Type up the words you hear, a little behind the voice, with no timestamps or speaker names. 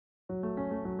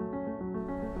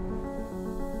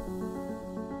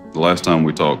The last time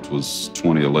we talked was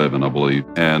 2011, I believe.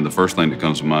 And the first thing that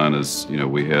comes to mind is,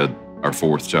 we had our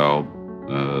fourth child.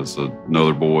 It's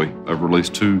another boy. I've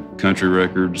released 2 country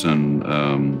records, and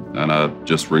I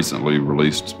just recently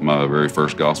released my very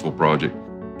first gospel project.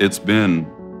 It's been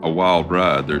a wild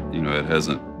ride. It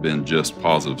hasn't been just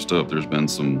positive stuff. There's been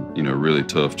some, really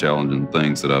tough, challenging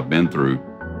things that I've been through.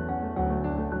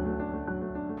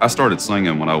 I started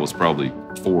singing when I was probably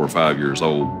 4 or 5 years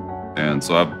old, and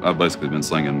so I've basically been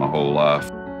singing my whole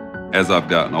life. As I've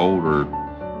gotten older,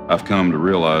 I've come to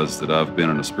realize that I've been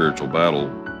in a spiritual battle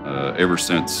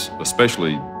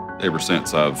especially ever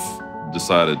since I've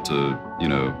decided to,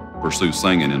 pursue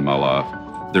singing in my life.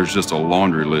 There's just a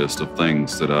laundry list of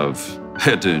things that I've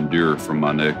had to endure from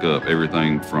my neck up,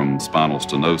 everything from spinal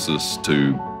stenosis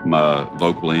to my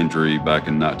vocal injury back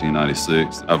in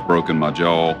 1996. I've broken my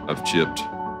jaw, I've chipped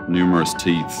numerous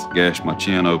teeth, gashed my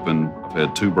chin open, I've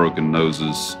had 2 broken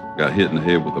noses, got hit in the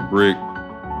head with a brick,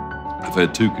 I've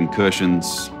had 2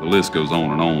 concussions, the list goes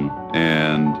on and on.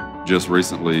 And just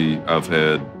recently, I've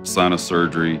had sinus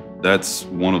surgery. That's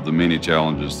one of the many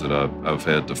challenges that I've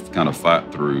had to kind of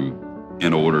fight through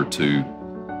in order to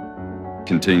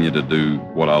continue to do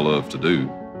what I love to do.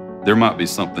 There might be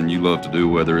something you love to do,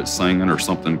 whether it's singing or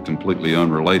something completely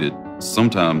unrelated.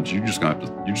 Sometimes you're just gonna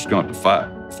have to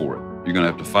fight for it. You're gonna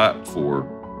have to fight for,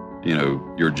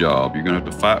 your job. You're gonna have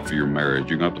to fight for your marriage.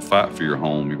 You're gonna have to fight for your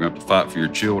home. You're gonna have to fight for your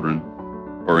children,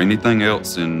 or anything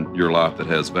else in your life that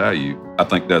has value. I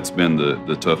think that's been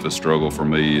the toughest struggle for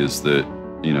me, is that,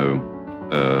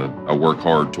 I work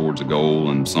hard towards a goal,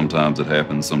 and sometimes it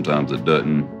happens, sometimes it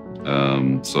doesn't.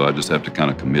 So I just have to kind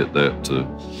of commit that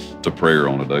to prayer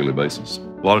on a daily basis.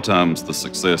 A lot of times the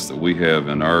success that we have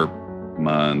in our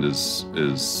mind is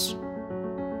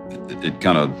it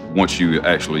kind of, once you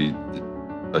actually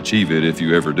achieve it, if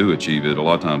you ever do achieve it, a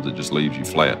lot of times it just leaves you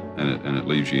flat, and it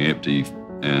leaves you empty,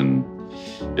 and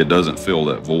it doesn't fill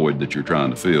that void that you're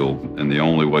trying to fill. And the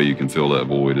only way you can fill that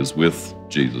void is with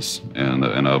Jesus, and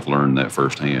I've learned that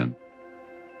firsthand.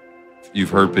 You've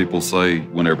heard people say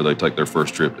whenever they take their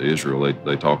first trip to Israel,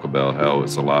 they talk about how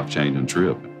it's a life-changing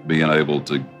trip. Being able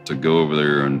to go over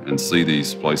there and see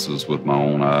these places with my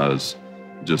own eyes,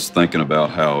 just thinking about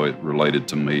how it related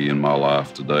to me in my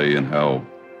life today, and how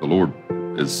the Lord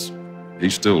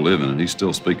He's still living and He's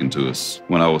still speaking to us.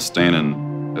 When I was standing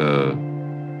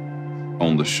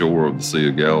on the shore of the Sea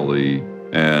of Galilee,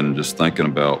 and just thinking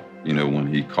about,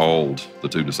 when He called the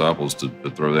 2 disciples to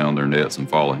throw down their nets and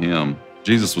follow Him,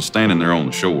 Jesus was standing there on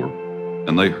the shore,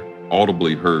 and they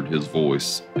audibly heard His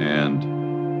voice,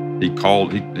 and He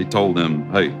told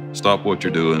them, "Hey, stop what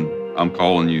you're doing. I'm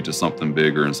calling you to something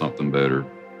bigger and something better."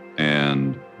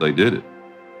 And they did it.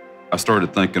 I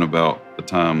started thinking about the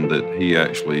time that He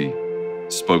actually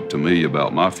spoke to me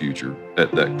about my future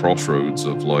at that crossroads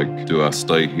of, like, do I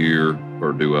stay here,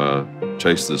 or do I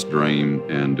chase this dream,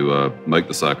 and do I make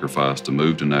the sacrifice to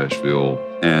move to Nashville?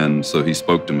 And so He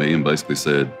spoke to me and basically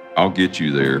said, "I'll get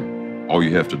you there. All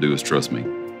you have to do is trust me."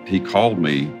 He called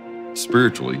me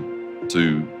spiritually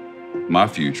to my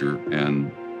future,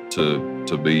 and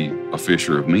to be a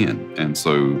fisher of men. And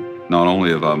so not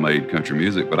only have I made country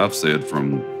music, but I've said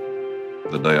from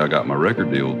the day I got my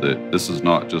record deal that this is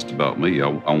not just about me. I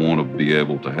want to be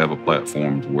able to have a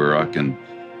platform where I can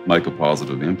make a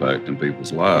positive impact in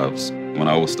people's lives. When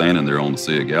I was standing there on the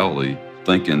Sea of Galilee,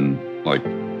 thinking, like,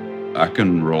 I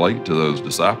can relate to those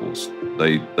disciples.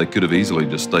 They could have easily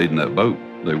just stayed in that boat.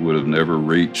 They would have never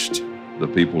reached the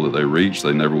people that they reached.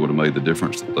 They never would have made the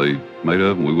difference that they made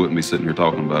of them. We wouldn't be sitting here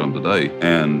talking about them today.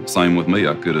 And same with me.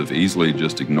 I could have easily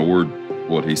just ignored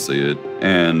what He said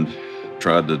and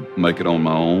tried to make it on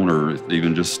my own, or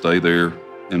even just stay there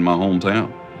in my hometown.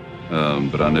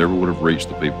 But I never would have reached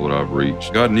the people that I've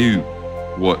reached. God knew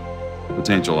what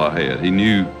potential I had. He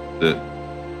knew that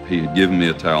He had given me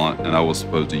a talent, and I was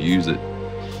supposed to use it.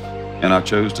 And I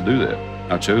chose to do that.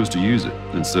 I chose to use it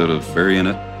instead of burying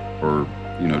it, or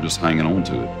just hanging on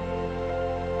to it.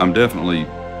 I'm definitely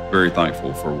very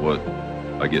thankful for what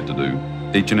I get to do.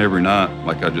 Each and every night,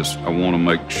 I want to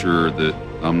make sure that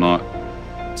I'm not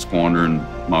squandering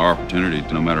my opportunity,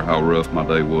 no matter how rough my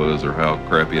day was or how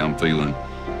crappy I'm feeling.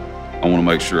 I want to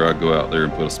make sure I go out there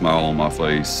and put a smile on my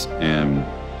face, and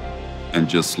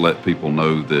just let people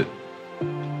know that,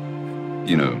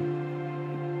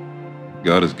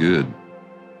 God is good.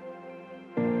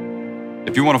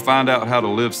 If you want to find out how to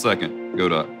live second, go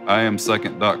to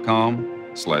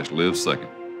iamsecond.com/live second.